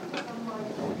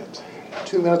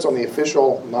2 minutes on the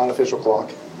official, non-official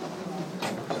clock.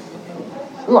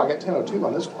 Ooh, I got 10:02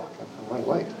 on this clock. I'm running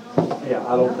late. Yeah,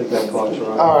 I don't think that clock's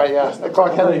right. All right, yeah. The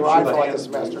clock hadn't been right for like a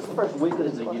semester. First week of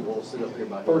this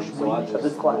First week of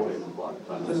this class.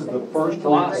 This is the first week.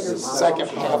 Class. The second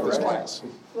half of this class.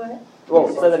 What?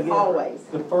 Well, say that again. Always.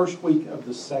 The first week of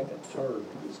the second term of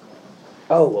this class.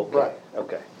 Oh, okay. Right.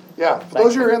 Okay. Yeah, for those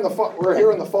of you who are in the we're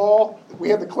here in the fall. We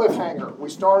had the cliffhanger. We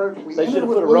They should ended have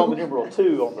with put a Roman Luke, numeral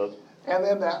 2 on the. and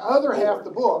then the other half of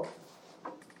the book,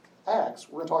 Acts,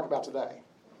 we're going to talk about today.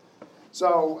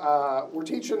 So we're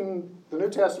teaching the New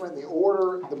Testament in the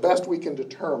order, the best we can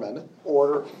determine,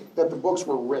 order that the books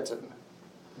were written.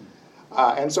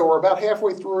 And so we're about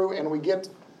halfway through, and we get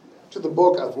to the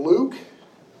book of Luke,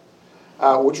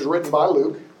 which was written by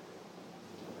Luke.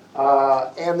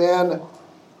 And then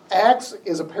Acts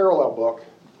is a parallel book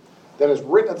that is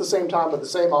written at the same time by the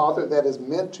same author that is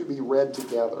meant to be read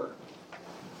together.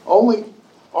 Only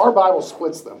our Bible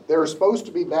splits them. They're supposed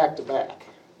to be back to back.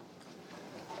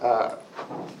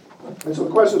 And so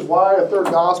the question is, why a third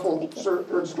gospel,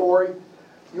 third story?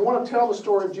 You want to tell the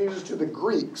story of Jesus to the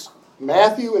Greeks.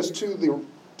 Matthew is to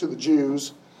the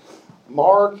Jews.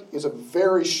 Mark is a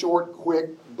very short,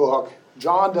 quick book.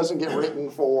 John doesn't get written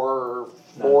for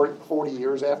 40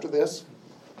 years after this.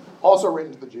 Also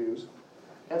written to the Jews.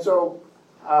 And so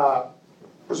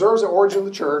preserves the origin of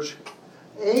the church.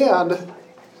 And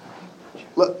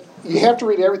look, you have to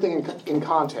read everything in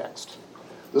context.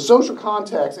 The social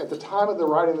context at the time of the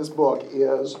writing of this book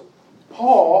is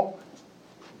Paul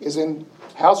is in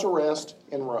house arrest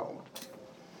in Rome.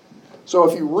 So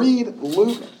if you read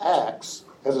Luke Acts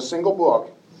as a single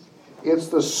book, it's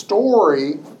the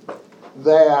story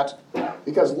that,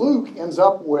 because Luke ends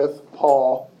up with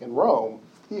Paul in Rome,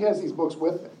 he has these books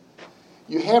with him.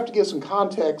 You have to give some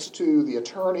context to the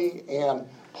attorney, and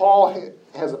Paul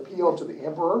has appealed to the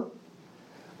emperor.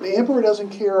 The emperor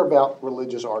doesn't care about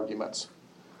religious arguments,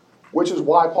 which is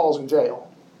why Paul's in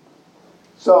jail.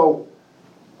 So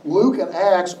Luke and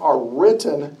Acts are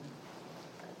written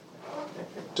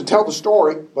to tell the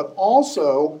story, but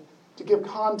also to give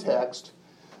context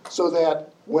so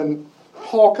that when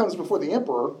Paul comes before the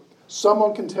emperor,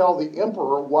 someone can tell the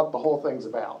emperor what the whole thing's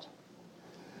about.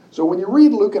 So when you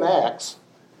read Luke and Acts,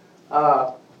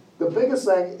 the biggest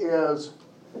thing is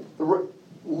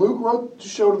Luke wrote to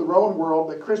show to the Roman world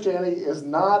that Christianity is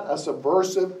not a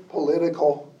subversive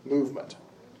political movement.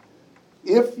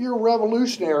 If you're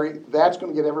revolutionary, that's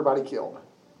going to get everybody killed.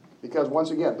 Because once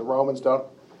again, the Romans don't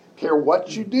care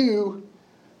what you do,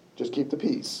 just keep the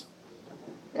peace.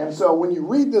 And so when you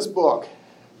read this book,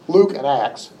 Luke and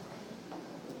Acts,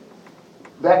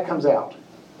 that comes out.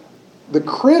 The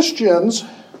Christians,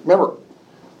 remember,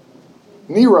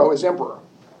 Nero is emperor.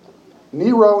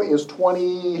 Nero is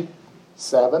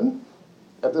 27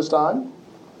 at this time.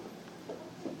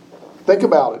 Think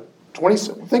about it.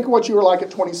 Think of what you were like at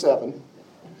 27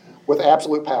 with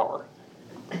absolute power.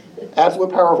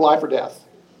 Absolute power of life or death.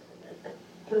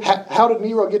 How did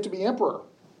Nero get to be emperor?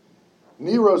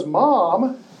 Nero's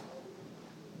mom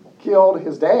killed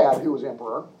his dad, who was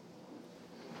emperor.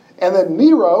 And then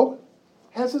Nero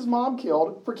has his mom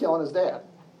killed for killing his dad.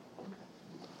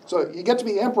 So you get to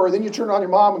be emperor, then you turn on your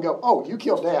mom and go, oh, you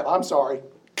killed dad. I'm sorry.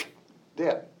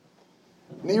 Dead.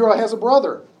 Nero has a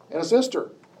brother and a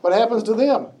sister. What happens to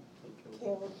them?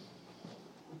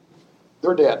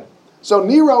 They're dead. So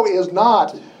Nero is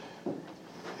not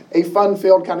a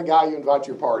fun-filled kind of guy you invite to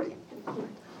your party.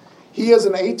 He is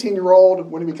an 18-year-old,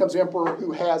 when he becomes emperor,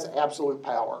 who has absolute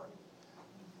power.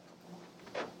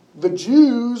 The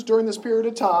Jews, during this period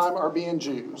of time, are being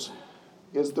Jews.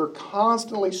 They're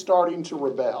constantly starting to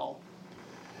rebel.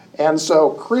 And so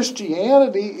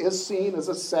Christianity is seen as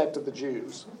a sect of the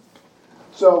Jews.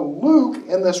 So Luke,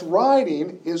 in this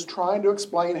writing, is trying to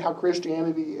explain how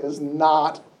Christianity is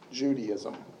not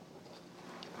Judaism.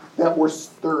 That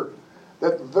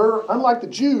they're unlike the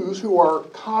Jews, who are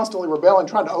constantly rebelling,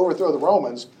 trying to overthrow the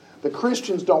Romans. The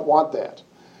Christians don't want that.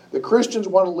 The Christians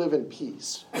want to live in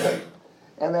peace.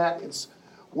 And that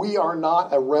we are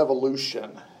not a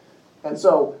revolution. And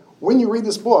so when you read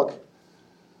this book,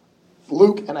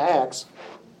 Luke and Acts,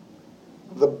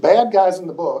 the bad guys in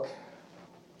the book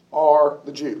are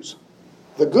the Jews.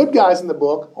 The good guys in the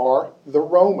book are the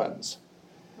Romans.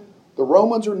 The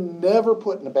Romans are never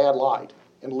put in a bad light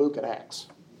in Luke and Acts.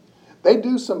 They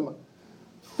do some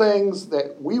things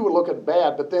that we would look at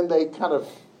bad, but then they kind of,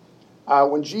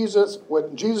 when Jesus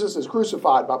is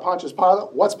crucified by Pontius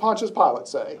Pilate, what's Pontius Pilate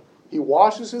say? He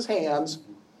washes his hands,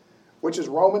 which is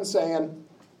Romans saying,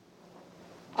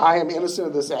 I am innocent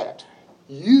of this act.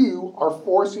 You are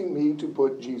forcing me to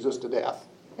put Jesus to death.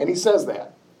 And he says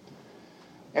that.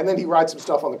 And then he writes some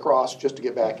stuff on the cross just to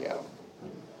get back at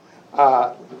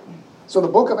them. So the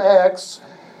book of Acts,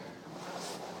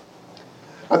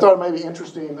 I thought it may be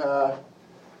interesting.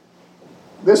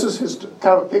 This is his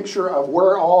kind of a picture of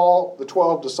where all the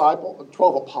 12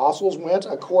 apostles went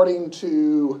according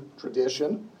to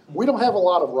tradition. We don't have a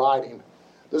lot of writing.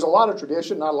 There's a lot of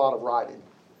tradition, not a lot of writing.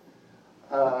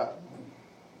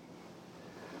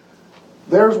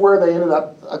 There's where they ended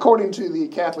up, according to the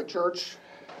Catholic Church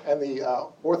and the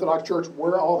Orthodox Church,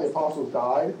 where all the apostles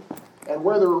died and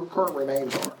where their current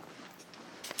remains are.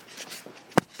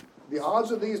 The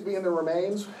odds of these being their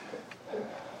remains,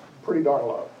 pretty darn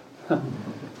low.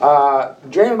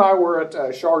 Jane and I were at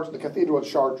the Cathedral of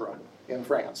Chartres in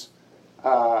France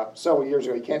several years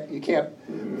ago.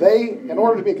 In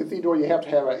order to be a cathedral, you have to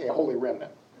have a holy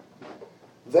remnant.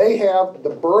 They have the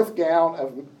birth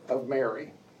gown of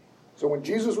Mary. So when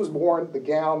Jesus was born, the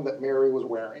gown that Mary was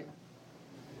wearing.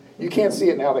 You can't see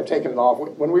it now, they've taken it off.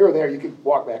 When we were there, you could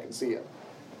walk back and see it.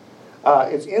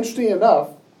 It's interesting enough,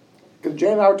 because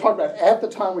Jane and I were talking about it at the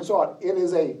time we saw it, it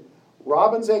is a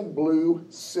robin's egg blue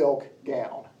silk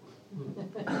gown.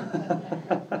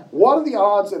 What are the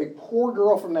odds that a poor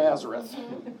girl from Nazareth,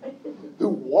 who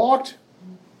walked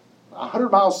 100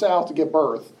 miles south to give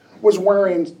birth, was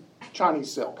wearing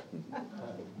Chinese silk?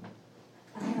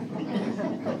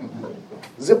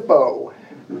 Zippo.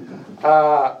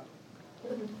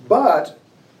 But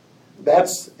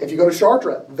that's, if you go to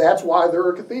Chartres, that's why they're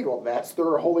a cathedral. That's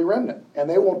their holy remnant. And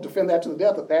they won't defend that to the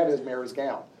death that is Mary's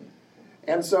gown.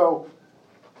 And so,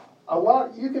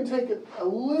 you can take a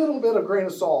little bit of grain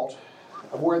of salt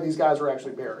of where these guys are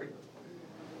actually buried.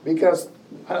 Because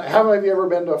how many of you ever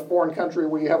been to a foreign country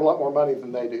where you have a lot more money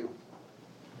than they do?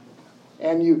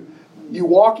 And you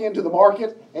walk into the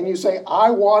market and you say,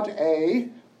 I want a,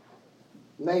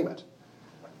 name it.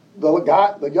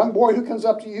 The young boy who comes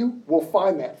up to you will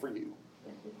find that for you.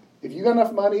 If you got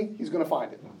enough money, he's going to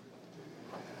find it.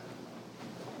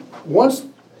 Once,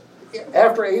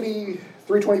 after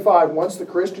 325, once the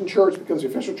Christian church becomes the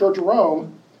official church of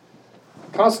Rome,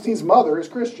 Constantine's mother is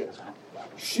Christian.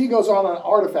 She goes on an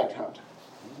artifact hunt.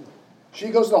 She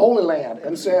goes to the Holy Land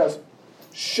and says,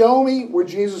 show me where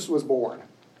Jesus was born.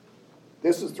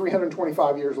 This is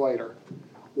 325 years later.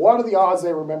 What are the odds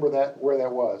they remember where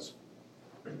that was?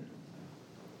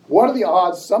 What are the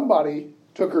odds somebody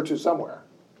took her to somewhere?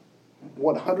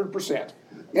 100%.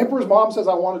 Emperor's mom says,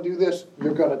 I want to do this,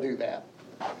 you're going to do that.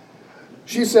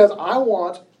 She says, I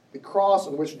want the cross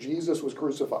on which Jesus was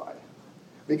crucified.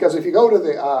 Because if you go to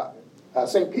the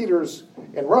St. Peter's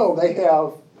in Rome, they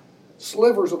have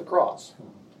slivers of the cross.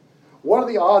 What are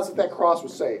the odds that that cross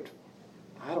was saved?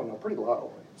 I don't know, pretty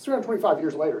low. It's 325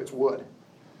 years later, it's wood.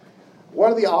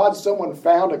 What are the odds someone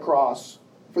found a cross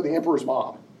for the emperor's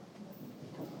mom?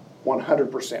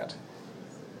 100%.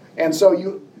 And so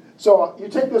you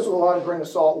take this with a lot of grain of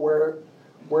salt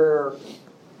where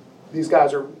these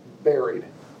guys are buried.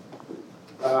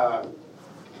 A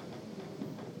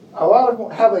lot of them,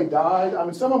 have they died? I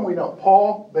mean, some of them we know.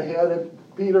 Paul, beheaded.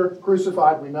 Peter,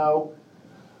 crucified, we know.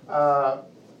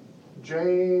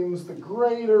 James the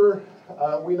Greater,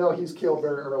 we know he's killed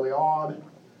very early on.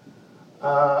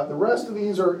 The rest of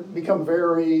these become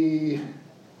very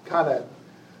kind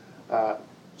of,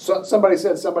 somebody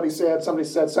said,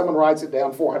 someone writes it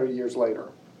down 400 years later.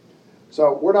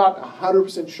 So we're not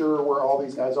 100% sure where all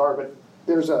these guys are, but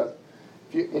there's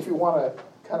if you want to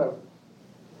kind of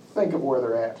think of where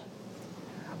they're at.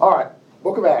 All right,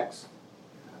 Book of Acts,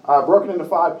 broken into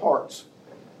 5 parts.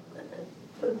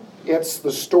 It's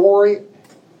the story.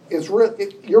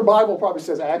 Your Bible probably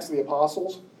says Acts of the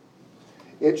Apostles.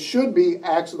 It should be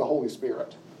Acts of the Holy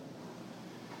Spirit.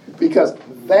 Because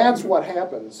that's what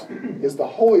happens, is the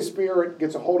Holy Spirit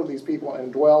gets a hold of these people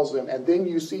and dwells them, and then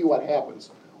you see what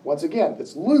happens. Once again,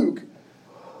 it's Luke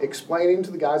explaining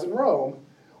to the guys in Rome,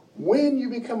 when you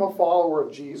become a follower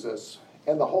of Jesus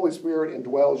and the Holy Spirit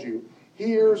indwells you,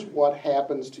 here's what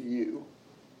happens to you.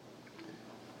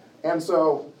 And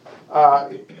so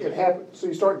it happened. So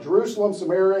you start Jerusalem,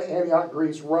 Samaria, Antioch,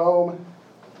 Greece, Rome.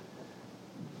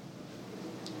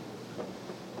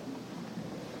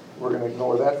 We're going to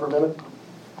ignore that for a minute.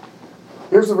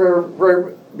 Here's the very,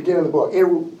 very beginning of the book.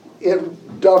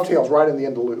 It dovetails right in the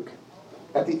end of Luke.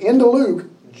 At the end of Luke,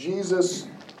 Jesus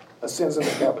ascends into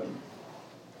heaven.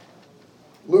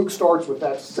 Luke starts with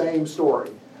that same story.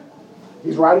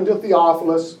 He's writing to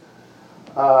Theophilus.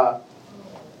 I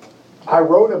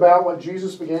wrote about what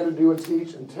Jesus began to do and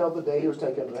teach until the day he was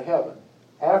taken into heaven,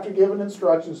 after giving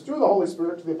instructions through the Holy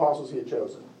Spirit to the apostles he had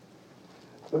chosen.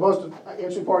 The most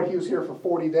interesting part, he was here for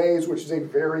 40 days, which is a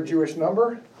very Jewish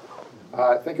number.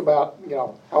 Think about,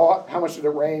 how much did it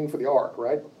rain for the ark,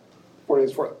 right? 40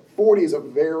 days. 40 is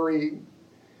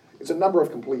it's a number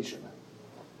of completion.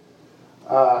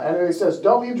 And then he says,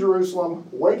 don't leave Jerusalem,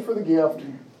 wait for the gift.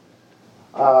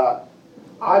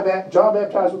 John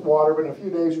baptized with water, but in a few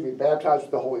days you'll be baptized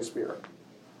with the Holy Spirit.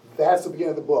 That's the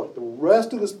beginning of the book. The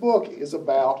rest of this book is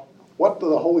about what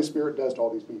the Holy Spirit does to all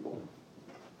these people.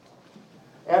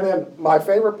 And then my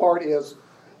favorite part is,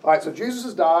 all right, so Jesus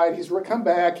has died, he's come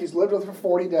back, he's lived with them for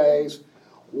 40 days.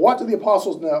 What do the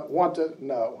apostles want to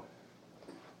know?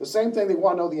 The same thing they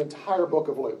want to know the entire book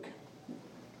of Luke.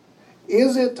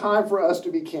 Is it time for us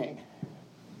to be king?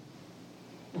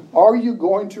 Are you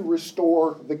going to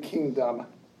restore the kingdom?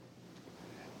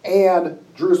 And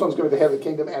Jerusalem's going to be the head of the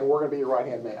kingdom, and we're going to be your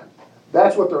right-hand man.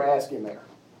 That's what they're asking there.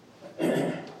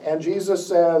 And Jesus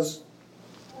says,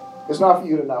 it's not for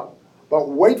you to know. But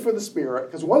wait for the Spirit,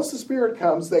 because once the Spirit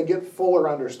comes, they get fuller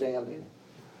understanding.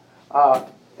 And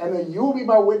then you will be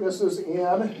my witnesses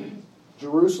in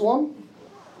Jerusalem,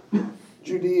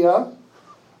 Judea,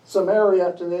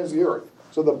 Samaria, to the ends of the earth.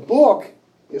 So the book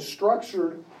is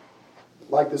structured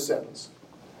like this sentence.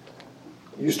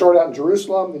 You start out in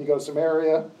Jerusalem, then you go to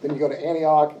Samaria, then you go to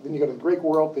Antioch, then you go to the Greek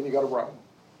world, then you go to Rome.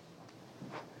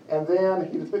 And then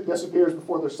he disappears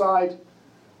before their sight.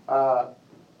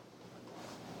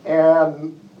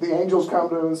 And the angels come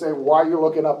to him and say, why are you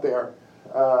looking up there?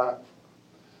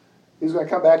 He's going to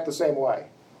come back the same way.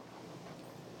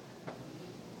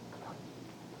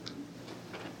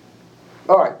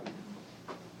 All right.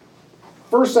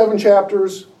 First 7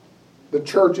 chapters, the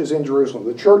church is in Jerusalem.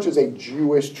 The church is a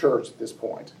Jewish church at this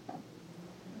point.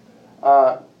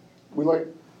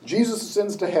 Jesus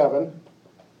ascends to heaven.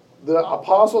 The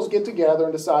apostles get together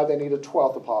and decide they need a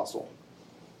 12th apostle.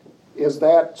 Is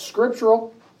that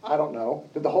scriptural? I don't know.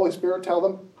 Did the Holy Spirit tell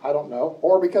them? I don't know.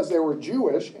 Or because they were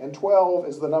Jewish and 12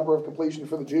 is the number of completion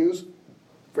for the Jews?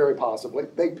 Very possibly.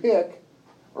 They pick,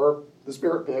 or the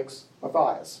Spirit picks,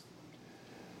 Matthias.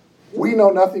 We know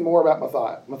nothing more about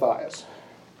Matthias.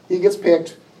 He gets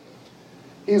picked.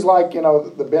 He's like,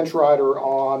 the bench rider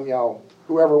on,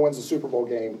 whoever wins the Super Bowl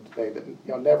game today that,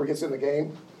 never gets in the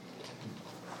game.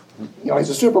 He's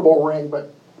a Super Bowl ring,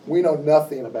 but we know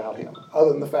nothing about him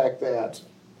other than the fact that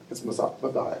it's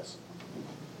Matthias.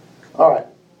 All right,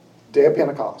 Day of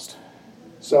Pentecost.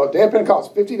 So Day of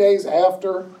Pentecost, 50 days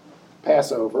after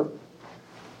Passover.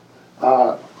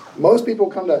 Most people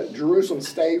come to Jerusalem,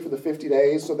 stay for the 50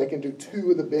 days so they can do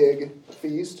 2 of the big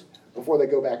feast before they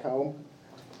go back home.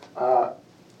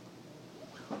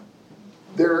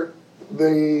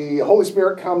 The Holy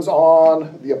Spirit comes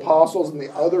on the apostles and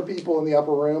the other people in the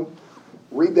upper room.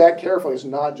 Read that carefully. It's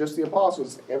not just the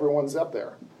apostles. Everyone's up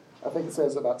there. I think it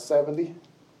says about 70.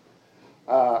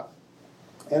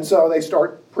 And so they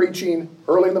start preaching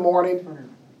early in the morning.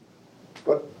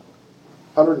 What?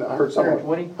 100, I heard something.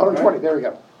 120, there we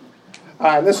go.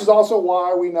 And this is also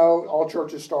why we know all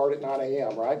churches start at 9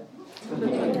 a.m., right?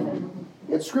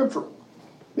 It's scriptural.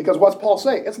 Because what's Paul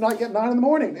say? It's not yet 9 in the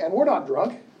morning, and we're not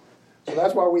drunk. So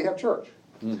that's why we have church.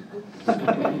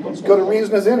 As good a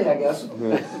reason as any, I guess.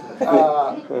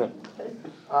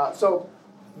 So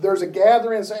there's a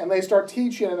gathering, and they start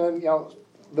teaching, and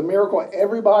the miracle,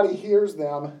 everybody hears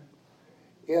them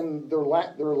in their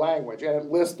language, and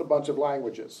it lists a bunch of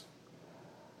languages.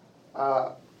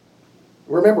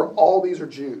 Remember, all these are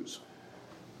Jews,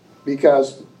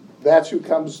 because that's who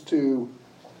comes to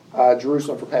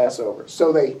Jerusalem for Passover.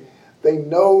 So they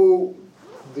know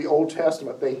the Old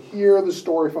Testament. They hear the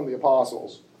story from the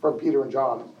apostles, from Peter and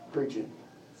John preaching.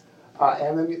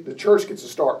 And then the church gets to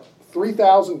start.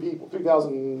 3,000 people,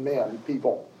 3,000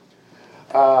 people.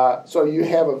 So you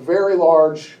have a very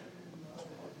large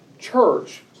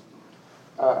church.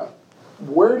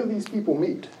 Where do these people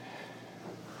meet?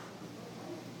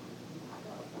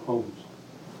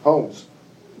 Homes.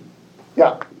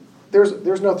 Yeah.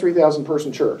 There's no 3,000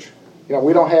 person church.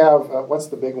 We don't have, what's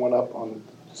the big one up on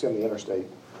the interstate,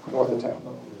 north of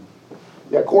town?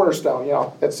 Yeah, Cornerstone,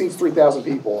 that seats 3,000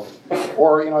 people.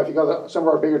 Or, if you go to some of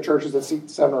our bigger churches that seat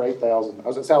 7,000 or 8,000. I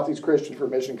was at Southeast Christian for a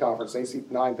mission conference. They seat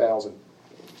 9,000.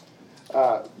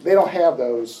 They don't have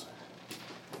those.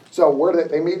 So where do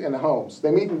they meet? In the homes.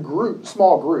 They meet in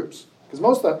small groups. Because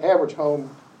most of the average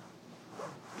home,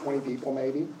 20 people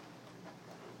maybe.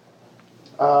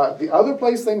 The other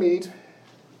place they meet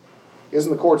is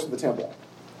in the courts of the temple.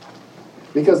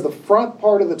 Because the front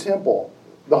part of the temple,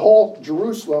 the whole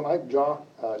Jerusalem,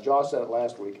 Josh said it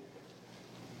last week,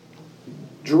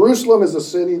 Jerusalem is a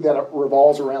city that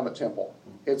revolves around the temple.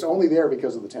 It's only there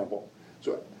because of the temple.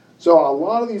 So a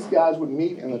lot of these guys would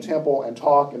meet in the temple and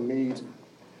talk and meet.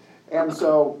 And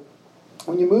so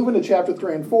when you move into chapter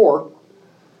 3 and 4,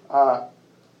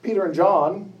 Peter and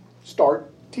John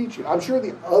start teaching. I'm sure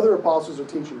the other apostles are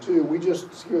teaching too. We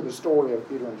just hear the story of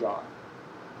Peter and John.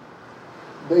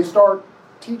 They start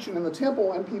teaching in the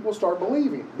temple, and people start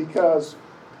believing because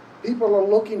people are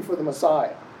looking for the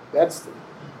Messiah. That's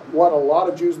what a lot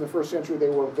of Jews in the first century, they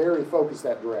were very focused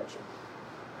that direction.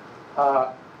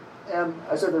 And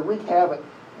I said they wreak havoc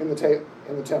in the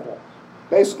temple.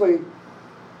 Basically,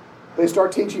 they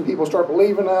start teaching, people start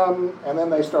believing them, and then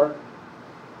they start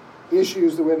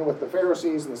issues that went with the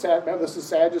Pharisees and the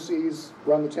Sadducees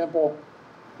run the temple.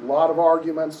 A lot of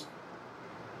arguments.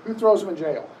 Who throws them in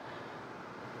jail?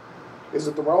 Is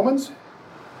it the Romans?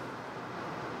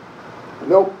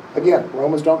 Nope. Again,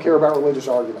 Romans don't care about religious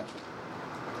argument.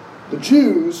 The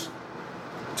Jews,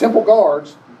 temple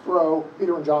guards, throw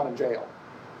Peter and John in jail.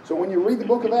 So when you read the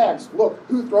book of Acts, look,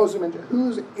 who throws them in jail?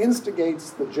 Who instigates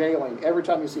the jailing every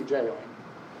time you see jailing?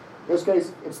 In this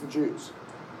case, it's the Jews.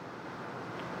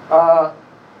 And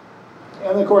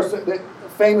of course, the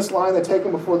famous line, they take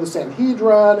them before the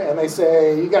Sanhedrin, and they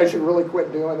say, you guys should really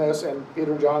quit doing this. And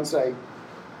Peter and John say,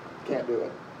 can't do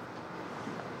it.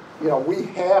 You know, we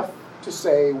have to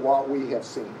say what we have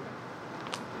seen.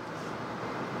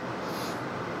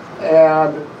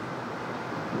 And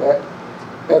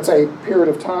that's a period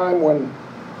of time when,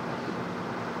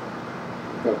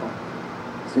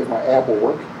 see if my app will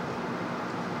work.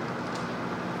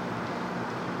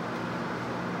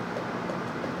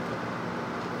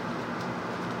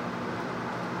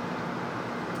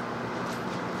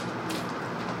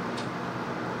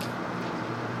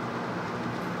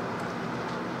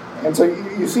 And so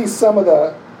you see some of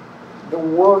the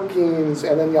workings,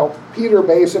 and then Peter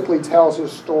basically tells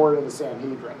his story to the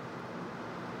Sanhedrin.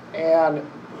 And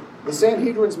the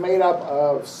Sanhedrin's made up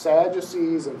of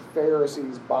Sadducees and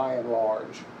Pharisees by and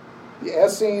large. The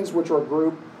Essenes, which are a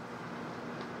group,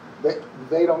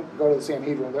 they don't go to the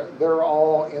Sanhedrin. They're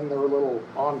all in their little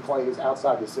enclaves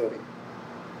outside the city.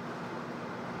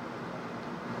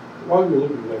 While you're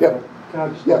looking at that, Yep. can I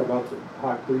just talk about the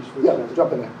high priest for a Yeah, second?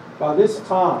 jump in there. By this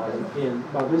time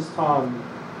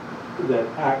that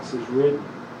Acts is written,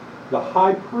 the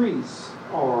high priests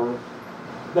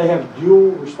they have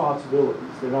dual responsibilities.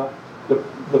 They're not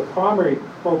the primary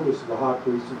focus of the high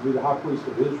priest is to be the high priest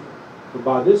of Israel. But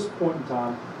by this point in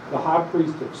time, the high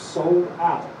priests have sold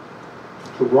out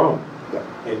to Rome. Yeah.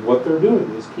 And what they're doing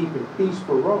is keeping peace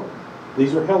for Rome.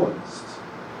 These are Hellenists.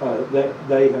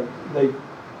 They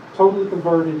totally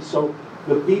converted. So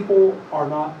the people are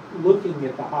not looking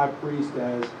at the high priest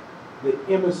as the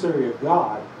emissary of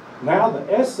God. Now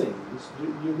the Essenes,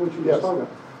 what you were Yes. talking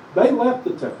about, they left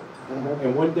the temple Mhm.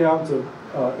 and went down to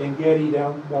En-Gedi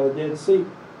down by the Dead Sea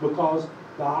because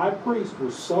the high priest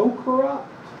was so corrupt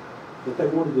that they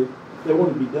wanted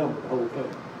to be done with the whole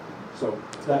thing. So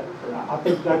I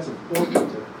think that's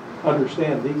important to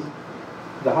understand.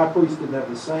 The high priest didn't have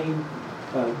the same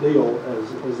deal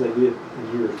as they did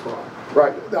in years prior.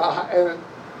 Right. And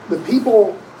the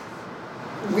people,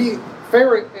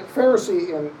 Pharisee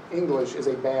in English is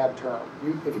a bad term.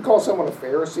 If you call someone a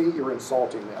Pharisee, you're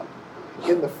insulting them.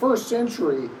 In the first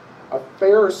century, a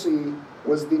Pharisee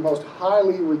was the most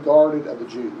highly regarded of the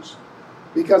Jews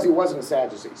because he wasn't a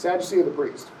Sadducee. Sadducee are the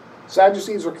priest.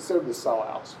 Sadducees are considered the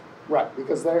sellouts. Right,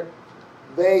 because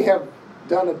they have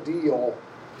done a deal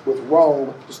with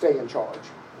Rome to stay in charge.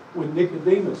 When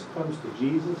Nicodemus comes to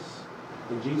Jesus,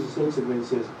 and Jesus looks at him and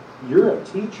says, "You're a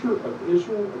teacher of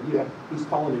Israel," Yeah. He's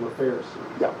calling him a Pharisee.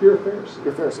 Yeah. You're a Pharisee.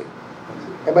 You're a Pharisee.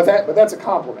 But that's a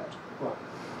compliment. Right.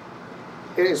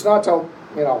 It's not till,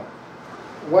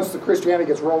 once the Christianity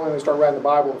gets rolling and they start writing the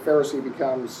Bible, the Pharisee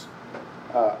becomes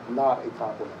not a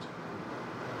compliment.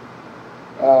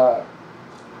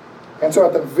 And so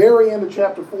at the very end of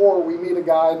chapter 4, we meet a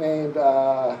guy named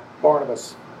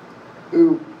Barnabas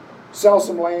who sells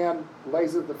some land,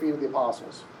 lays it at the feet of the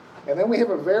apostles. And then we have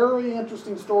a very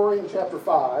interesting story in chapter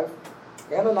 5,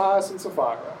 Ananias and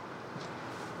Sapphira.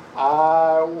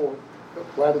 I will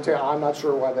gladly tell you, I'm not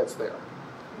sure why that's there.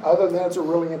 Other than that, it's a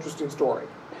really interesting story.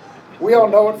 We all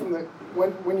know it from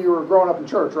when you were growing up in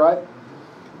church, right?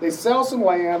 They sell some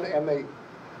land, and they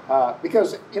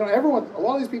because a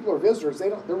lot of these people are visitors.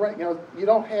 You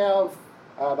don't have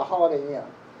the Holiday Inn,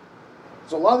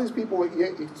 so a lot of these people,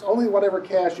 it's only whatever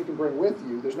cash you can bring with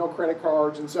you. There's no credit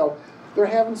cards, and so they're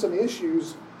having some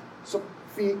issues,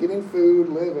 getting food,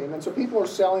 living, and so people are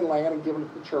selling land and giving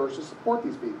it to the church to support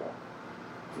these people.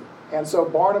 And so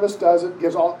Barnabas does it.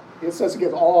 It says he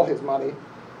gives all his money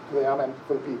to them and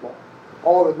for the people,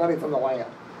 all the money from the land.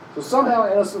 So somehow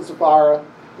Ananias and Sapphira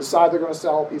decide they're going to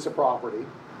sell a piece of property.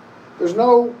 There's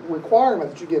no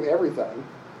requirement that you give everything,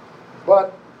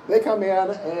 but they come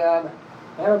in and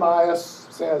Ananias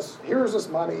says, here's this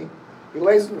money. He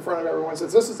lays it in front of everyone and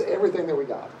says, this is everything that we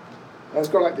got. And it's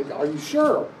going like, are you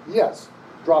sure? Yes.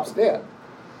 Drops dead.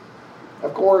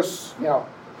 Of course,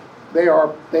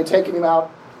 they taking him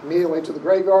out immediately to the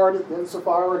graveyard. Then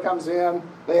Sapphira comes in.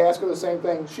 They ask her the same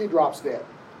thing. She drops dead.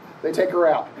 They take her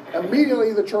out.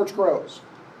 Immediately the church grows.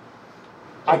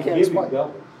 I can't explain.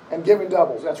 And giving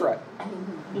doubles, that's right.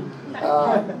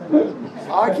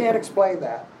 I can't explain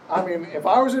that. I mean, if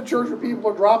I was in church where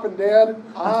people are dropping dead,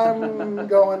 I'm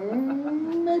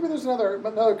going, maybe there's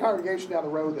another congregation down the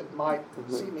road that might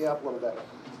see me up a little better.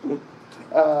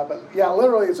 But yeah,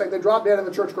 literally, it's like they drop dead and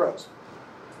the church grows.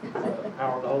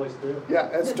 Power of the Holy Spirit. Yeah,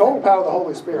 it's total power of the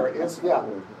Holy Spirit.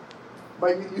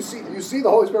 But you see the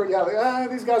Holy Spirit. Yeah,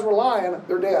 like, these guys were lying.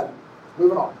 They're dead.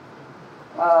 Moving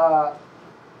on.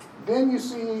 Then you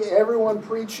see everyone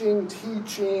preaching,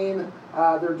 teaching.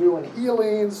 They're doing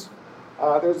healings.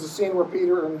 There's a scene where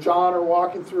Peter and John are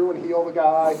walking through and heal the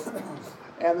guy.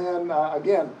 And then,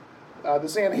 again, the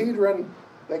Sanhedrin,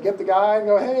 they get the guy and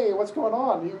go, hey, what's going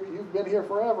on? You've been here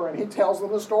forever. And he tells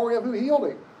them the story of who healed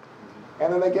him.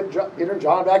 And then they get Peter and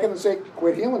John back in and say,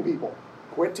 quit healing people.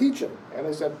 Quit teaching. And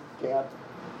they said, can't.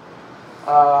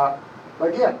 But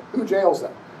again, who jails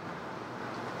them?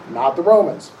 Not the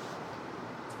Romans.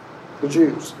 The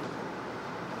Jews.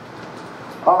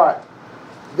 All right.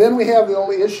 Then we have the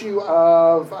whole issue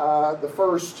of the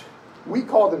first, we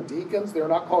call them deacons. They're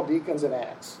not called deacons in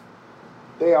Acts.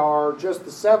 They are just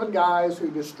the 7 guys who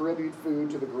distribute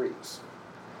food to the Greeks.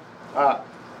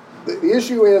 The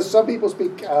issue is some people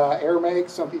speak Aramaic,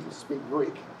 some people speak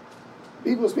Greek.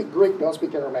 People who speak Greek don't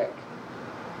speak Aramaic.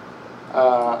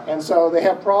 And so they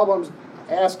have problems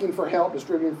asking for help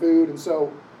distributing food. And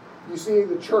so you see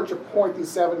the church appoint these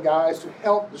 7 guys to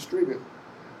help distribute.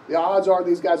 The odds are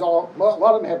these guys a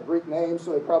lot of them have Greek names,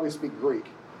 so they probably speak Greek.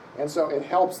 And so it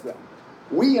helps them.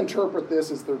 We interpret this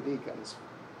as their deacons.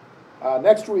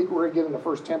 Next week we're going to get into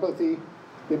 1 Timothy.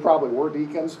 They probably were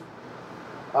deacons.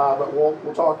 But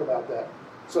we'll talk about that.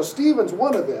 So Stephen's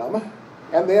one of them.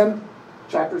 And then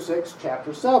chapter 6,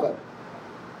 chapter 7.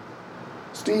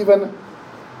 Stephen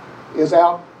is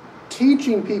out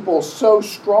teaching people so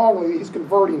strongly he's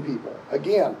converting people.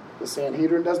 Again, the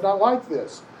Sanhedrin does not like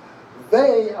this.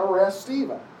 They arrest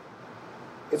Stephen.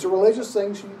 It's a religious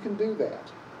thing, so you can do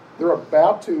that. They're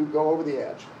about to go over the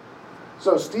edge.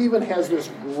 So Stephen has this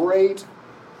great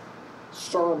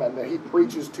sermon that he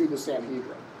preaches to the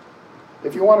Sanhedrin.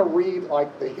 If you want to read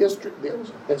like the history,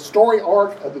 the story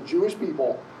arc of the Jewish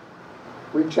people,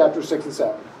 read chapter 6 and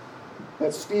 7.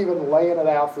 That's Stephen laying it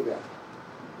out for them.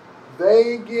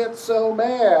 They get so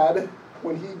mad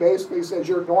when he basically says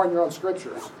you're ignoring your own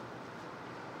scriptures.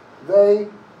 They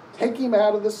take him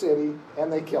out of the city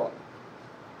and they kill him.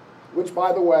 Which,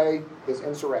 by the way, is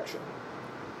insurrection.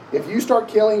 If you start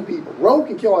killing people, Rome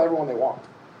can kill everyone they want.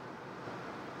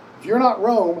 If you're not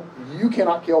Rome, you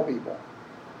cannot kill people.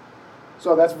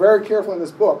 So that's very careful in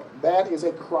this book. That is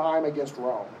a crime against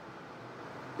Rome.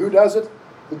 Who does it?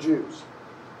 The Jews.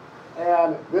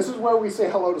 And this is where we say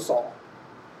hello to Saul.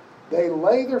 They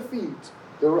lay their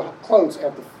clothes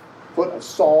at the foot of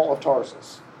Saul of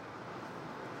Tarsus.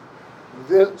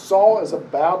 Saul is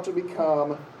about to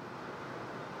become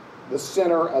the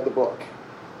center of the book.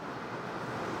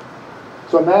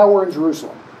 So now we're in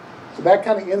Jerusalem. So that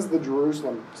kind of ends the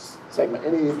Jerusalem segment.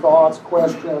 Any thoughts,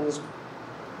 questions?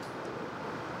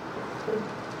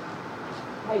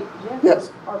 Hey, Jeff,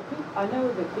 Yes. I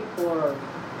know that people are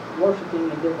worshiping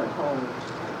in different homes.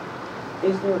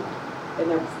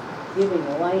 And they're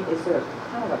giving light. Is there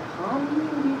kind of a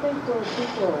commune, do you think, where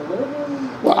people are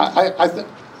living? Well, I think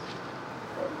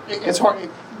it's hard.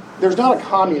 There's not a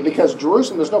commune because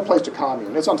Jerusalem, there's no place to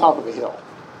commune. It's on top of a hill.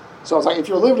 So it's like if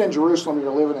you're living in Jerusalem,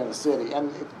 you're living in a city.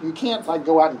 And you can't like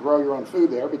go out and grow your own food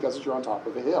there because you're on top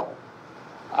of a hill.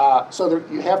 So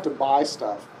you have to buy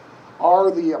stuff.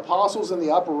 Are the apostles in the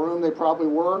upper room? They probably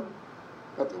were.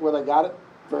 Where they got it?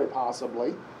 Very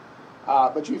possibly.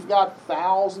 But you've got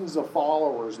thousands of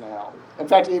followers now. In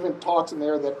fact, it even talks in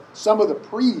there that some of the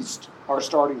priests are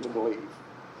starting to believe.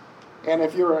 And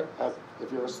if you're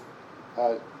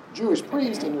a Jewish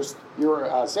priest and you're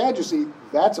a Sadducee,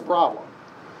 that's a problem.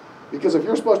 Because if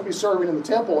you're supposed to be serving in the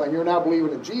temple and you're now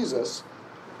believing in Jesus,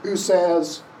 who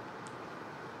says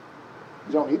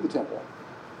you don't need the temple.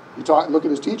 Look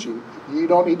at his teaching. You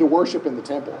don't need to worship in the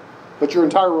temple. But your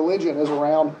entire religion is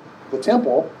around the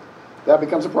temple. That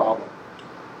becomes a problem.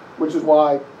 Which is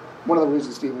why one of the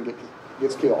reasons Stephen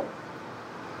gets killed.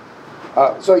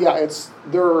 So yeah, it's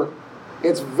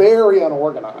very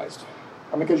unorganized.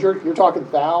 I mean, because you're talking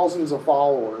thousands of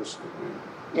followers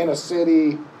in a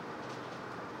city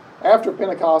after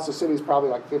Pentecost, the city's probably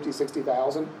like 50,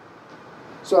 60,000.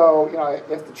 So,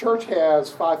 if the church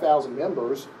has 5,000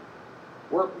 members,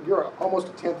 you're almost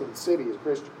a tenth of the city is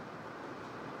Christian.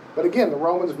 But again, the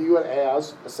Romans view it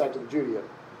as a sect of the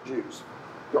Jews.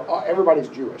 Everybody's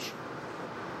Jewish.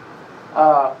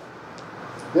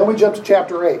 Then we jump to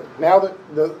chapter 8. Now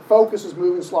that the focus is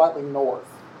moving slightly north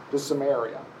to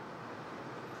Samaria.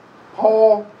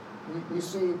 You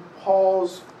see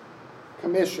Paul's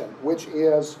commission, which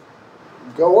is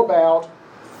go about,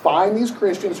 find these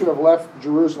Christians who have left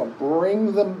Jerusalem,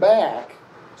 bring them back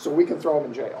so we can throw them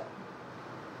in jail.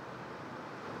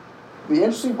 The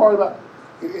interesting part about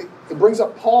it brings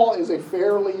up Paul is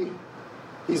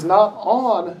he's not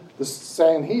on the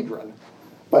Sanhedrin,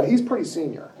 but he's pretty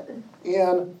senior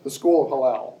in the school of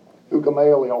Hillel, who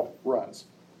Gamaliel runs.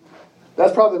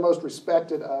 That's probably the most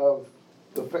respected of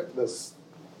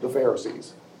the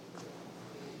Pharisees.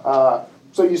 So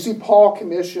you see Paul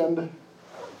commissioned,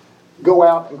 go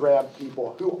out and grab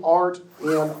people who aren't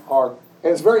in our...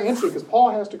 And it's very interesting because Paul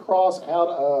has to cross out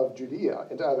of Judea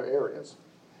into other areas.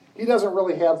 He doesn't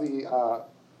really have the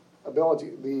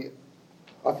the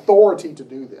authority to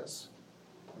do this.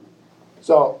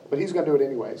 But he's going to do it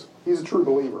anyways. He's a true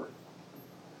believer.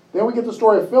 Then we get the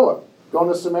story of Philip going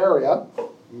to Samaria,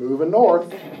 moving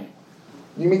north.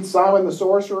 You meet Simon the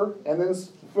sorcerer, and then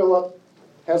Philip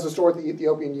has the story of the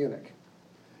Ethiopian eunuch.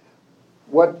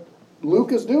 What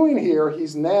Luke is doing here,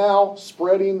 he's now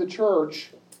spreading the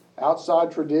church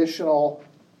outside traditional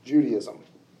Judaism.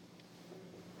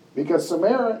 Because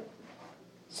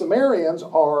Samaritans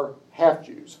are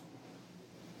half-Jews.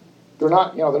 They're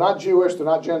not Jewish, they're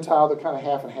not Gentile, they're kind of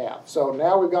half and half. So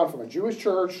now we've gone from a Jewish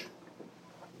church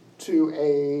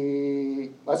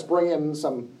to let's bring in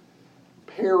some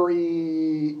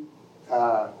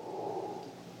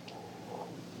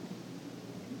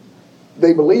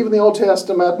they believe in the Old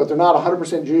Testament, but they're not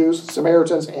 100% Jews,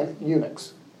 Samaritans, and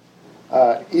eunuchs,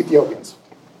 Ethiopians.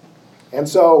 And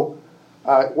so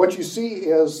what you see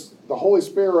is the Holy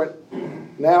Spirit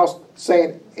now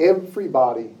saying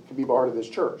everybody can be part of this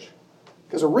church.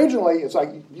 Because originally, it's like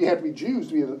you have to be Jews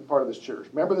to be a part of this church.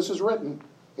 Remember, this is written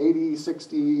 80,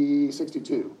 60,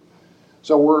 62.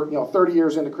 So we're 30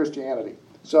 years into Christianity.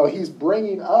 So he's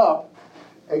bringing up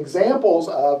examples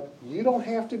of you don't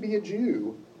have to be a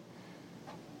Jew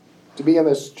to be in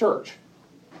this church.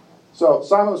 So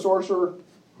Simon the sorcerer,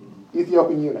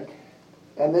 Ethiopian eunuch.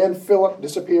 And then Philip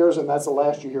disappears, and that's the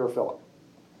last you hear of Philip.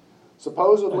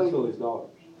 Supposedly...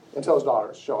 Until his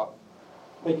daughters show up.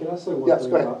 Hey, can I say one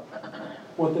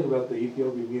thing about the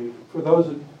Ethiopian eunuch? For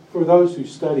those who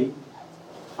study,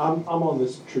 I'm on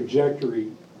this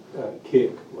trajectory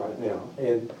kick right now,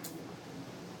 and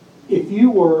if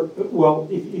you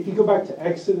go back to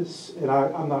Exodus, and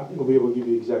I'm not going to be able to give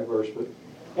you the exact verse, but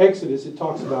Exodus, it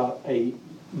talks about a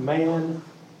man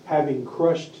having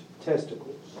crushed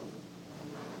testicles.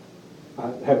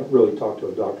 I haven't really talked to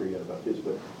a doctor yet about this,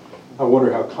 but I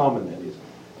wonder how common that is.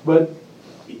 But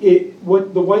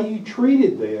the way you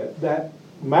treated that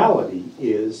malady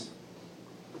is,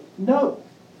 no,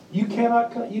 you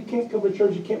can't come to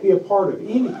church, you can't be a part of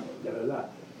anything. Da, da, da.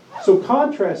 So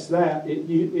contrast that,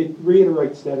 it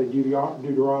reiterates that in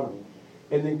Deuteronomy,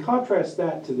 and then contrast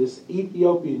that to this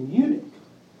Ethiopian eunuch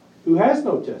who has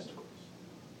no testicles.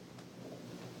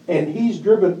 And he's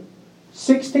driven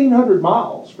 1,600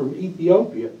 miles from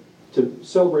Ethiopia to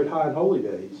celebrate High and Holy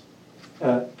Days,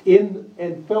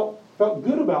 and felt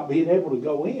good about being able to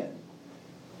go in.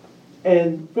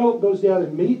 And Philip goes down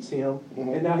and meets him,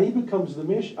 and now he becomes the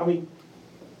mission. I mean,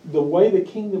 the way the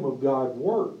kingdom of God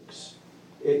works,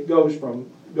 it goes from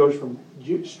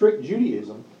strict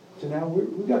Judaism to now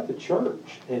we've got the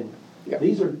church, and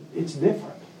it's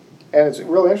different. And it's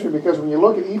really interesting because when you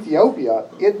look at Ethiopia,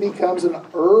 it becomes an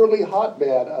early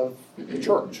hotbed of the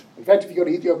church. In fact, if you go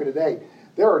to Ethiopia today,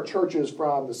 there are churches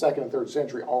from the 2nd and 3rd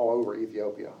century all over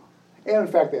Ethiopia. And in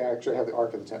fact, they actually have the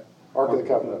Ark of the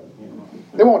Covenant.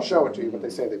 They won't show it to you, but they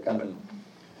say they've got it.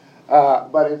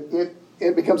 But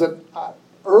it becomes an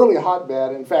early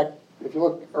hotbed. In fact, if you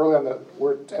look early on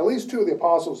where at least 2 of the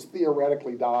apostles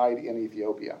theoretically died in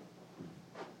Ethiopia.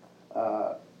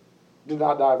 Did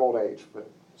not die of old age,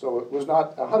 so it was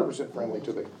not 100% friendly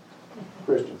to the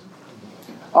Christians.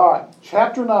 All right,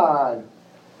 chapter 9,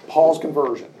 Paul's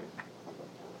conversion.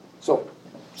 So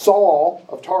Saul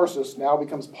of Tarsus now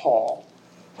becomes Paul,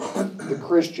 the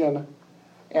Christian,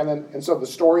 and so the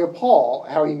story of Paul,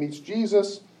 how he meets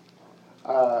Jesus,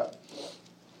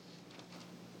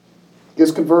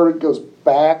 gets converted, goes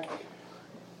back.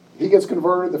 He gets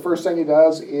converted. The first thing he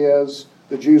does is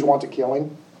the Jews want to kill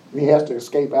him. He has to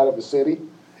escape out of the city.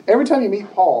 Every time you meet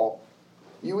Paul,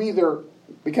 you either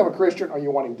become a Christian or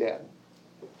you want him dead.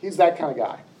 He's that kind of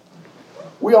guy.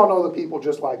 We all know the people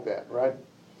just like that, right?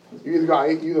 You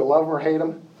either love him or hate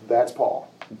him. That's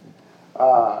Paul.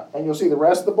 And you'll see the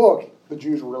rest of the book, the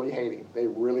Jews really hate him. They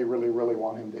really, really, really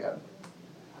want him dead.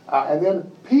 And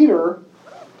then Peter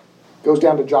goes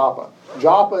down to Joppa.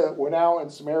 Joppa, we're now in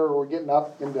Samaria, we're getting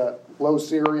up into low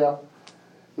Syria.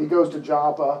 He goes to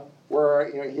Joppa, where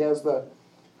he has the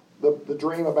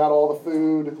dream about all the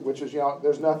food, which is,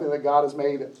 there's nothing that God has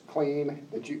made that's clean.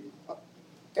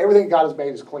 Everything God has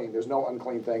made is clean. There's no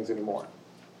unclean things anymore.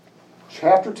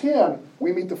 Chapter 10,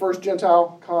 we meet the first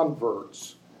Gentile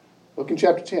converts. Look in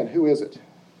chapter 10. Who is it?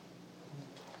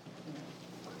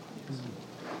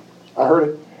 I heard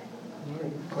it.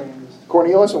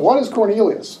 Cornelius. And what is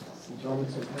Cornelius?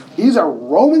 He's a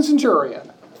Roman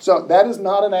centurion. So that is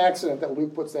not an accident that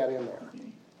Luke puts that in there.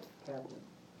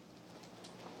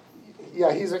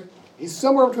 Yeah, he's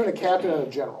somewhere between a captain and a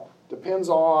general. Depends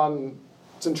on,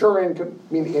 centurion could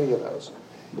mean any of those.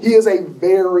 He is a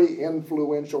very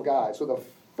influential guy. So the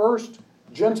first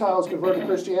Gentiles converted to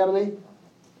Christianity,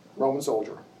 Roman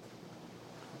soldier.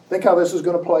 Think how this is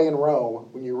going to play in Rome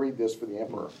when you read this for the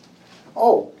emperor.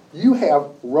 Oh, you have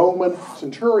Roman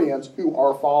centurions who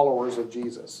are followers of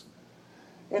Jesus.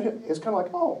 And it's kind of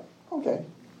like, oh, okay.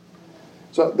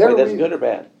 So Wait, that's good or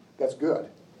bad? That's good.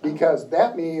 Because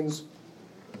that means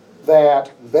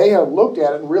that they have looked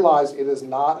at it and realized it is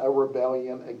not a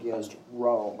rebellion against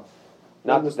Rome.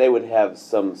 Not that they would have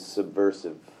some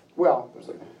subversive... Well,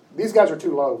 these guys are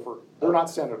too low they're not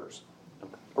senators.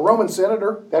 A Roman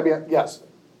senator, yes.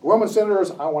 Roman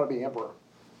senators, I want to be emperor.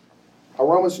 A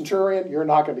Roman centurion, you're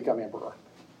not going to become emperor.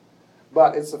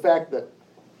 But it's the fact that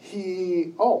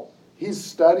he's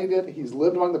studied it, he's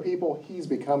lived among the people, he's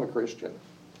become a Christian.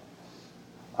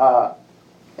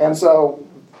 And so,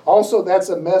 also that's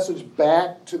a message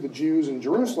back to the Jews in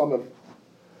Jerusalem of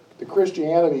the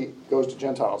Christianity goes to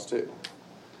Gentiles too.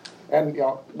 And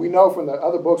we know from the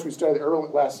other books we studied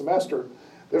last semester,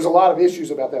 there's a lot of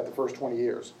issues about that the first 20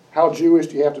 years. How Jewish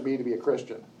do you have to be a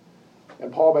Christian?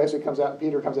 And Paul basically comes out,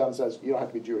 Peter comes out and says, you don't have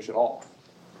to be Jewish at all.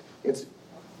 It's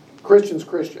Christian's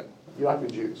Christian. You don't have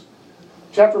to be Jews.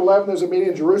 Chapter 11, there's a meeting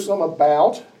in Jerusalem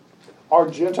about, are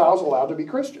Gentiles allowed to be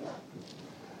Christian?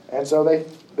 And so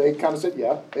they kind of said,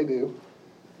 yeah, they do.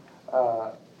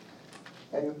 And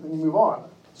then you move on.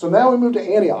 So now we move to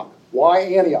Antioch. Why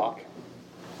Antioch?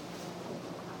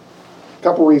 A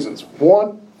couple reasons.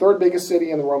 One, third biggest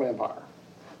city in the Roman Empire.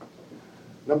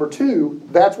 Number two,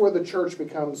 that's where the church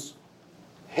becomes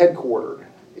headquartered,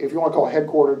 if you want to call it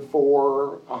headquartered,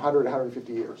 for 100,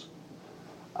 150 years.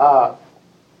 The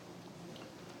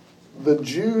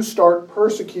Jews start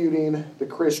persecuting the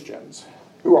Christians,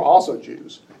 who are also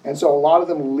Jews. And so a lot of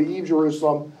them leave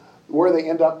Jerusalem. Where they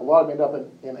end up, a lot of them end up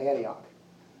in Antioch.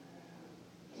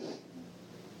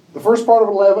 The first part of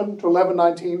 11 to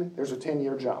 11:19, there's a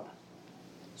 10-year jump.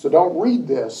 So don't read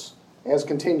this as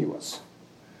continuous.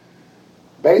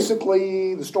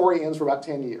 Basically, the story ends for about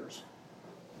 10 years.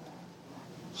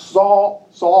 Saul,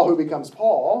 who becomes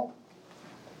Paul,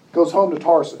 goes home to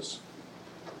Tarsus.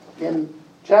 In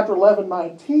chapter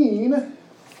 11:19,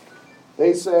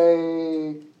 they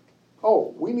say,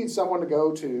 oh, we need someone to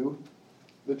go to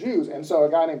the Jews. And so a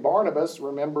guy named Barnabas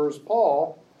remembers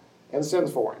Paul and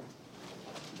sends for him.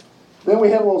 Then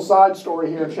we have a little side story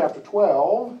here in chapter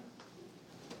 12.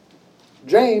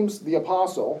 James, the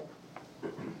apostle,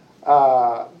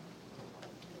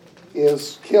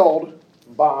 is killed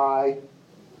by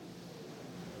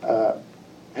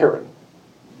Herod.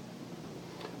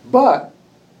 But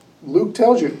Luke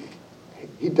tells you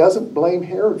he doesn't blame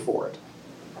Herod for it.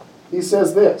 He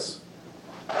says this: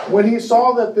 when he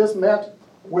saw that this met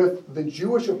with the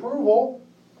Jewish approval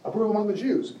among the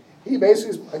Jews, he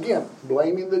basically is, again,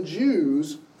 blaming the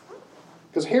Jews,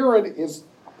 because Herod is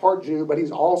part Jew, but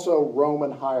he's also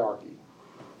Roman hierarchy.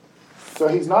 So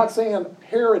he's not saying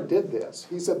Herod did this.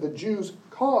 He said the Jews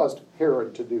caused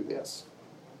Herod to do this.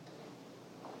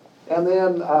 And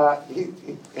then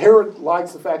Herod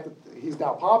likes the fact that he's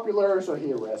now popular, so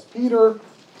he arrests Peter,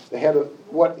 the head of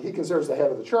what he considers the head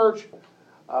of the church.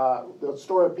 The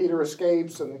story of Peter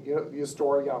escapes, and the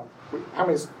story, how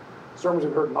many sermons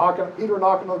have you heard? Peter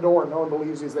knocking on the door, and no one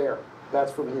believes he's there.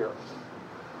 That's from here.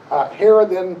 Herod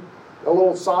then, a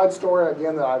little side story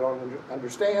again that I don't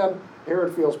understand.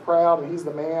 Herod feels proud, and he's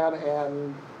the man,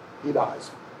 and he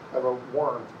dies of a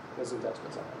worm, as the text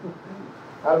puts it.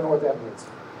 I don't know what that means,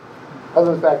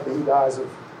 other than the fact that he dies of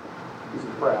he's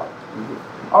proud.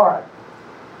 All right.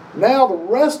 Now the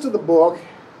rest of the book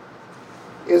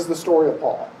is the story of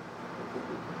Paul.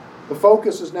 The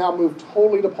focus is now moved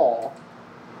totally to Paul.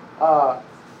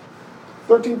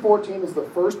 1314 is the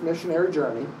first missionary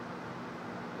journey,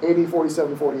 AD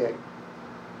 47-48.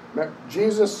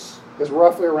 Jesus is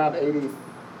roughly around AD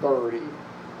 30.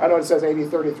 I know it says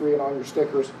AD 33 and on your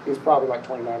stickers. He's probably like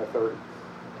 29 or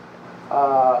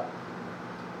 30.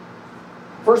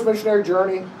 First missionary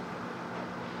journey.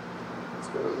 Let's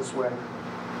go this way.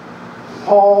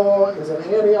 Paul is in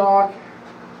Antioch.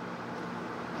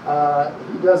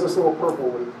 He does this little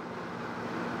purple loop.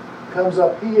 Comes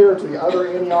up here to the other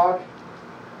Antioch.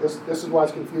 This is why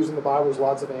it's confusing the Bible. There's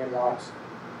lots of Antiochs.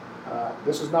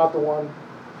 This is not the one,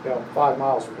 5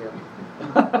 miles from here.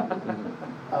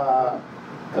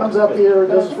 Comes up here,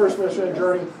 does his first missionary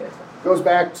journey, goes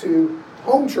back to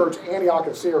home church, Antioch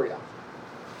of Syria.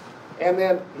 And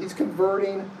then he's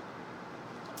converting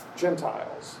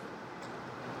Gentiles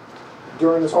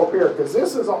during this whole period. Because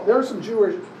this is all, there are some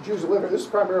Jews who live here. This is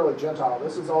primarily Gentile.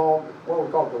 This is all what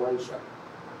we call Galatia.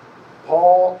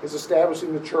 Paul is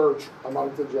establishing the church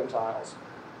among the Gentiles.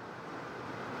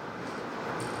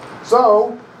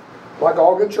 So, like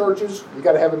all good churches, you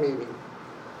got to have a meeting.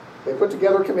 They put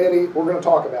together a committee. We're going to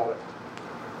talk about it.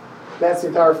 That's the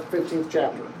entire 15th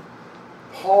chapter.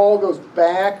 Paul goes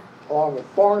back along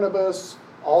with Barnabas,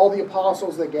 all the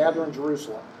apostles that gather in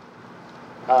Jerusalem.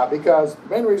 Because the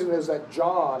main reason is that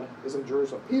John is in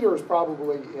Jerusalem. Peter is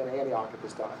probably in Antioch at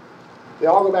this time. They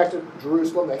all go back to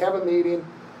Jerusalem. They have a meeting.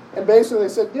 And basically they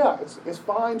said, yeah, it's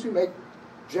fine to make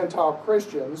Gentile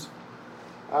Christians.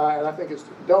 And I think it's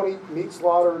don't eat meat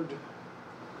slaughtered.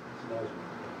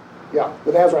 Yeah,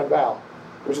 the Nazarite vow,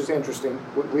 which is interesting.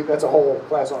 That's a whole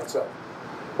class on itself,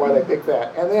 why they picked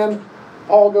that. And then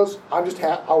Paul goes, I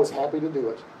was happy to do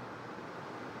it.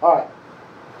 All right.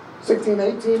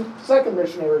 1618, second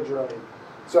missionary journey.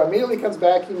 So immediately comes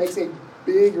back, he makes a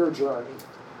bigger journey.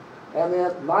 And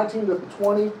then 19 to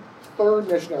 20, third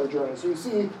missionary journey. So you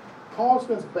see, Paul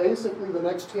spends basically the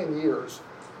next 10 years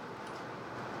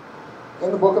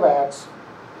in the book of Acts,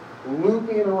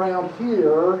 looping around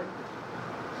here.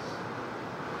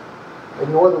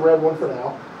 Ignore the red one for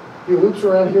now. He loops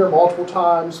around here multiple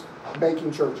times,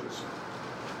 making churches.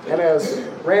 And as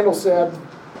Randall said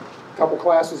a couple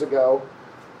classes ago,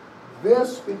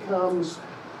 this becomes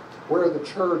where the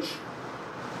church,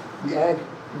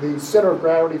 the center of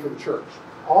gravity for the church.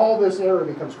 All this area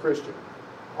becomes Christian.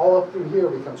 All up through here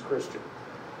becomes Christian.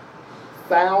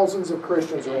 Thousands of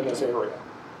Christians are in this area.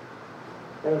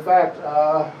 And in fact,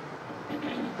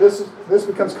 this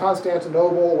becomes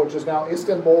Constantinople, which is now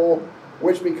Istanbul,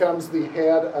 which becomes the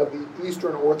head of the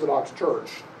Eastern Orthodox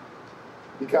Church.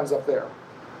 Becomes up there.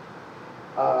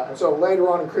 And so later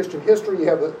on in Christian history, you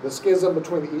have the schism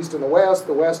between the East and the West.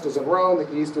 The West is in Rome,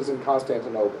 the East is in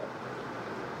Constantinople.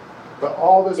 But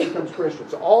all this becomes Christian.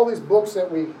 So all these books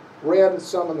that we read,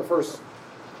 some in the first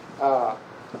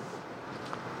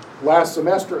last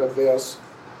semester of this,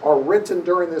 are written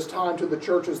during this time to the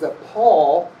churches that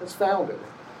Paul has founded.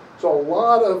 So a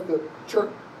lot of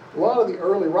the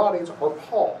early writings are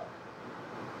Paul,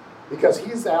 because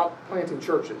he's out planting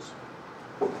churches.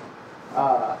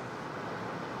 And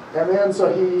then so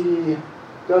he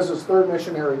does his third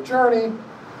missionary journey.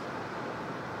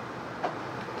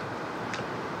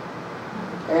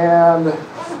 And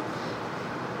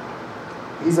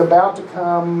he's about to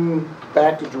come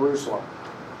back to Jerusalem.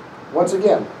 Once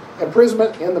again,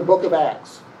 imprisonment in the book of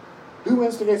Acts. Who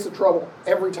instigates the trouble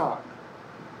every time?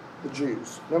 The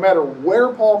Jews. No matter where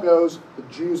Paul goes, the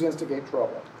Jews instigate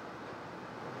trouble.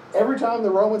 Every time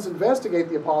the Romans investigate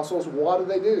the apostles, what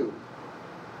do?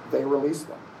 They release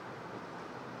them.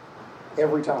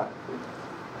 Every time.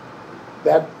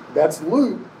 That's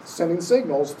Luke sending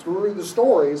signals through the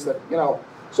stories that,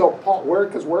 so Paul,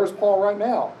 where's Paul right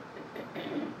now?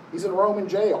 He's in Roman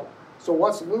jail. So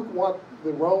what's Luke want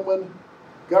the Roman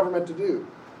government to do?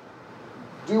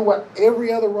 Do what every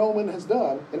other Roman has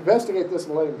done, investigate this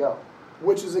and let him go,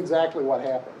 which is exactly what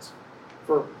happens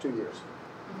for 2 years.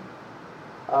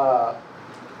 The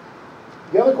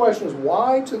other question is,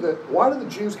 why do the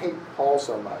Jews hate Paul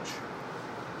so much?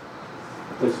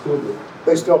 They still do.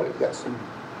 They still do, yes.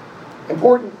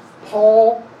 Important,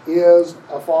 Paul is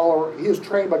a follower. He is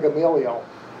trained by Gamaliel.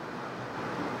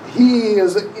 He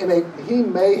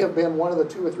may have been one of the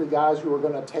 2 or 3 guys who are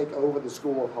going to take over the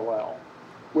school of Hillel,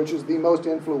 which is the most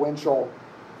influential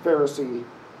Pharisee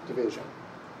division.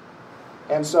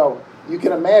 And so you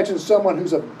can imagine someone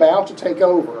who's about to take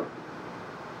over.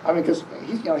 I mean, because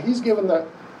he's given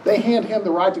they hand him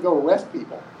the right to go arrest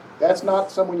people. That's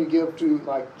not someone you give to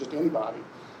just anybody.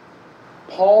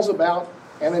 Paul's about,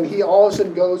 and then he all of a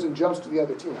sudden goes and jumps to the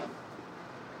other team.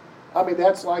 I mean,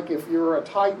 that's like if you're a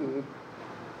Titan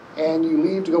and you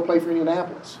leave to go play for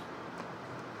Indianapolis,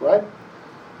 right?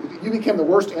 You became the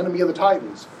worst enemy of the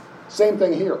Titans. Same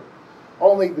thing here.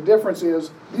 Only the difference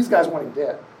is these guys want him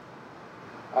dead.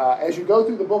 As you go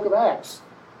through the book of Acts,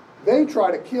 they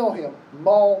try to kill him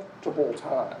multiple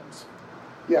times.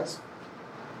 Yes?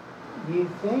 Do you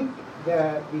think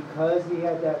that because he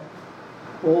had that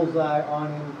bullseye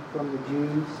on him from the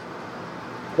Jews,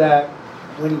 that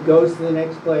when he goes to the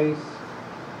next place,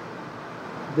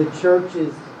 the church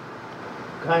is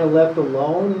kind of left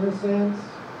alone in a sense?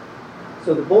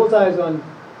 So the bullseye is on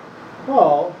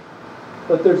Paul,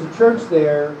 but there's a church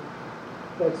there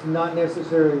that's not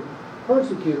necessarily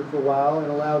persecuted for a while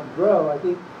and allowed to grow. I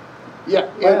think, Yeah.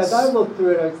 as I look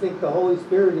through it, I think the Holy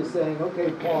Spirit is saying,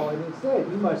 okay, Paul, and he said,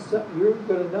 you're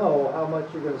going to know how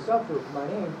much you're going to suffer for my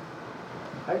name.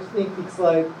 I just think it's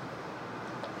like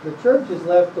the church is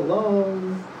left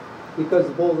alone because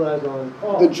the bullseye's on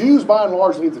Paul. The Jews, by and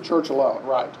large, leave the church alone,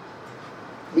 right?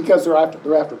 Because they're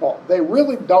after Paul. They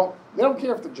really don't. They don't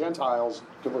care if the Gentiles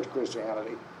convert to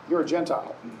Christianity. You're a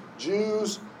Gentile.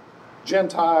 Jews,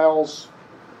 Gentiles,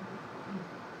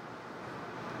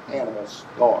 animals,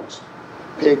 dogs,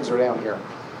 pigs are down here.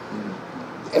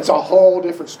 It's a whole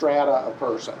different strata of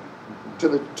person to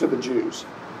the Jews.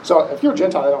 So if you're a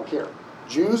Gentile, they don't care.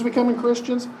 Jews becoming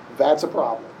Christians, that's a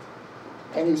problem.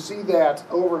 And you see that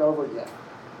over and over again.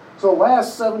 So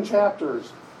last 7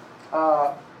 chapters,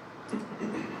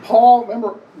 Paul,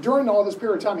 remember, during all this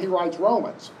period of time, he writes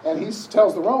Romans. And he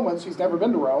tells the Romans, he's never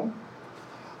been to Rome,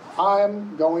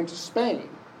 I'm going to Spain.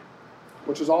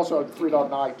 Which is also a 3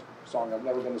 Dog Night song, I've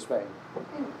never been to Spain.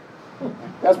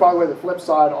 That's, by the way, the flip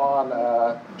side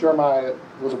on Jeremiah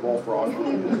was a bullfrog.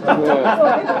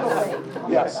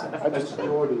 Yes, I just...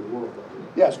 Joy to the world.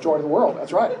 Yes, Joy to the World,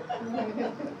 that's right.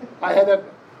 I had that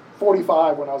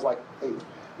 45 when I was like 8.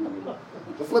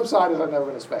 The flip side is I've never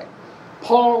been to Spain.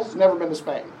 Paul's never been to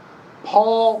Spain.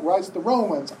 Paul writes to the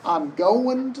Romans, I'm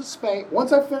going to Spain.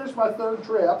 Once I finish my 3rd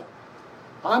trip,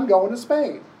 I'm going to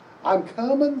Spain. I'm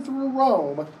coming through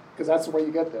Rome, because that's the way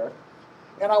you get there,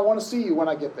 and I want to see you when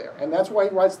I get there. And that's why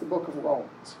he writes the book of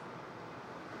Romans.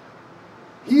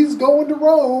 He's going to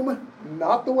Rome,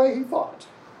 not the way he thought.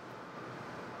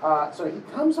 So he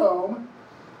comes home.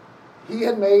 He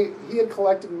had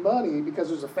collected money because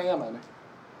there's a famine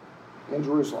in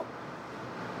Jerusalem.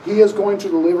 He is going to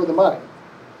deliver the money.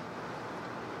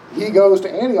 He goes to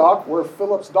Antioch, where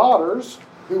Philip's daughters,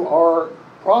 who are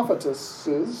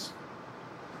prophetesses,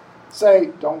 say,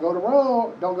 don't go to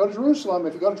Rome, don't go to Jerusalem.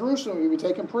 If you go to Jerusalem, you'll be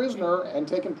taken prisoner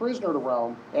to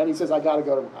Rome. And he says, I gotta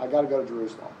go to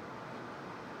Jerusalem.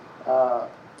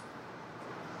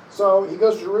 So he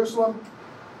goes to Jerusalem.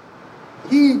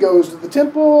 He goes to the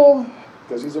temple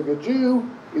because he's a good Jew.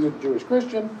 He's a Jewish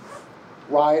Christian.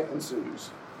 Riot ensues.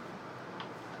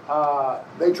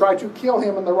 They try to kill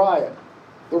him in the riot.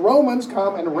 The Romans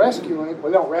come and rescue him.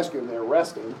 Well, they don't rescue him, they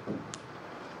arrest him.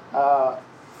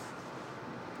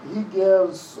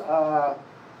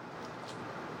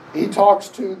 He talks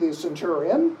to the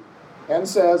centurion and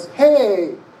says,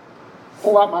 hey,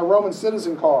 pull out my Roman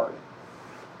citizen card.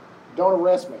 Don't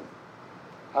arrest me.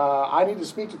 I need to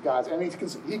speak to guys. And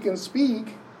he can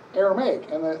speak Aramaic.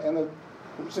 And the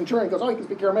centurion goes, oh, he can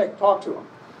speak Aramaic. Talk to him.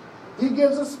 He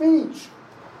gives a speech.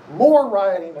 More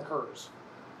rioting occurs.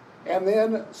 And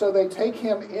then, so they take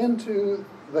him into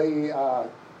the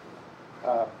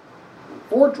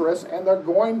fortress, and they're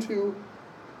going to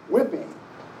whip him.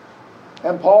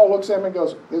 And Paul looks at him and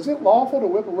goes, is it lawful to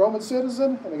whip a Roman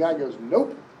citizen? And the guy goes,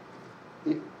 nope.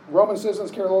 Roman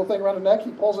citizens carry a little thing around the neck.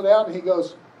 He pulls it out, and he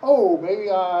goes, oh, maybe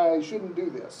I shouldn't do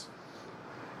this.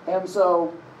 And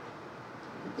so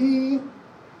he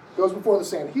goes before the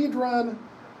Sanhedrin.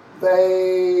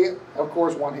 They, of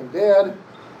course, want him dead.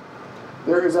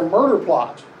 There is a murder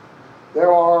plot.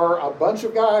 There are a bunch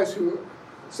of guys who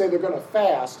say they're going to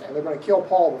fast and they're going to kill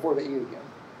Paul before they eat again.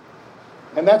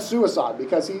 And that's suicide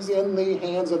because he's in the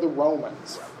hands of the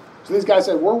Romans. So these guys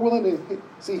said, we're willing to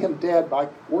see him dead we're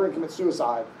going to commit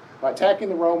suicide by attacking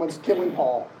the Romans, killing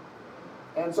Paul.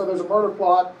 And so there's a murder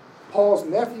plot. Paul's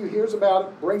nephew hears about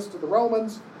it, brings it to the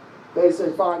Romans. They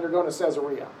say, fine, you're going to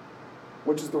Caesarea,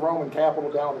 which is the Roman capital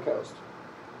down the coast.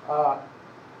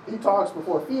 He talks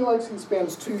before Felix. He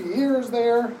spends 2 years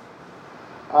there.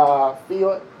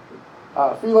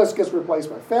 Felix gets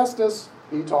replaced by Festus.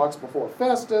 He talks before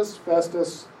Festus.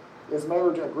 Festus is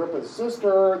married to Agrippa's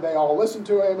sister. They all listen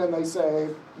to him and they say,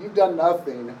 you've done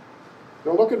nothing. He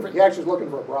actually is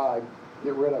looking for a bride.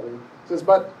 Get rid of him. He says,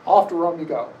 but off to Rome you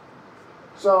go.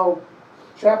 So,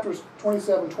 chapters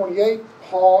 27, 28,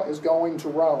 Paul is going to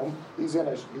Rome. He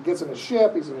gets in a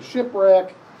ship. He's in a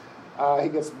shipwreck. He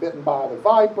gets bitten by the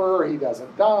viper. He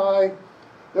doesn't die.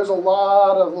 There's a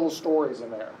lot of little stories in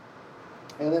there.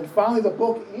 And then finally the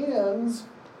book ends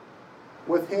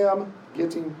with him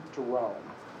getting to Rome.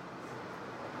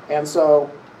 And so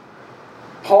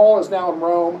Paul is now in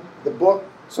Rome.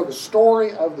 So the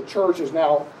story of the church is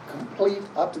now complete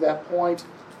up to that point.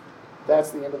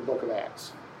 That's the end of the book of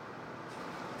Acts.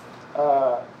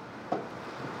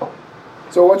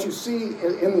 So what you see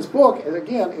in this book,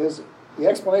 again, is the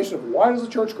explanation of why does the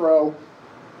church grow,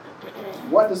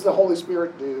 what does the Holy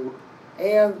Spirit do,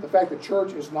 and the fact that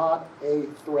church is not a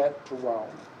threat to Rome.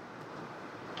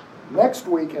 Next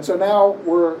week, and so now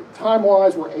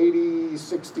time-wise, we're 80,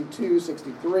 62,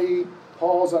 63.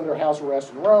 Paul's under house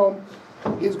arrest in Rome.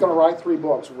 He's going to write 3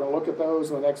 books. We're going to look at those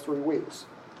in the next 3 weeks.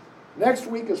 Next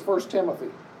week is 1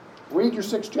 Timothy. Read your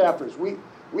 6 chapters.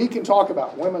 We can talk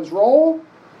about women's role,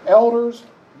 elders,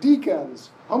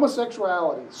 deacons,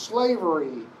 homosexuality,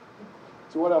 slavery.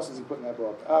 So what else does he put in that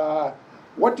book?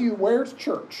 What do you wear to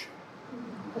church?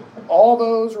 All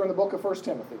those are in the book of 1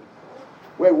 Timothy.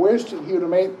 We wished he would have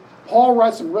made... Paul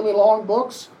writes some really long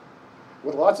books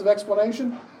with lots of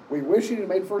explanation. We wish he'd have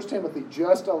made 1 Timothy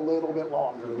just a little bit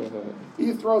longer.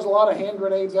 He throws a lot of hand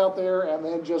grenades out there and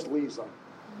then just leaves them.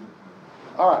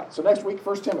 All right, so next week,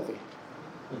 1 Timothy.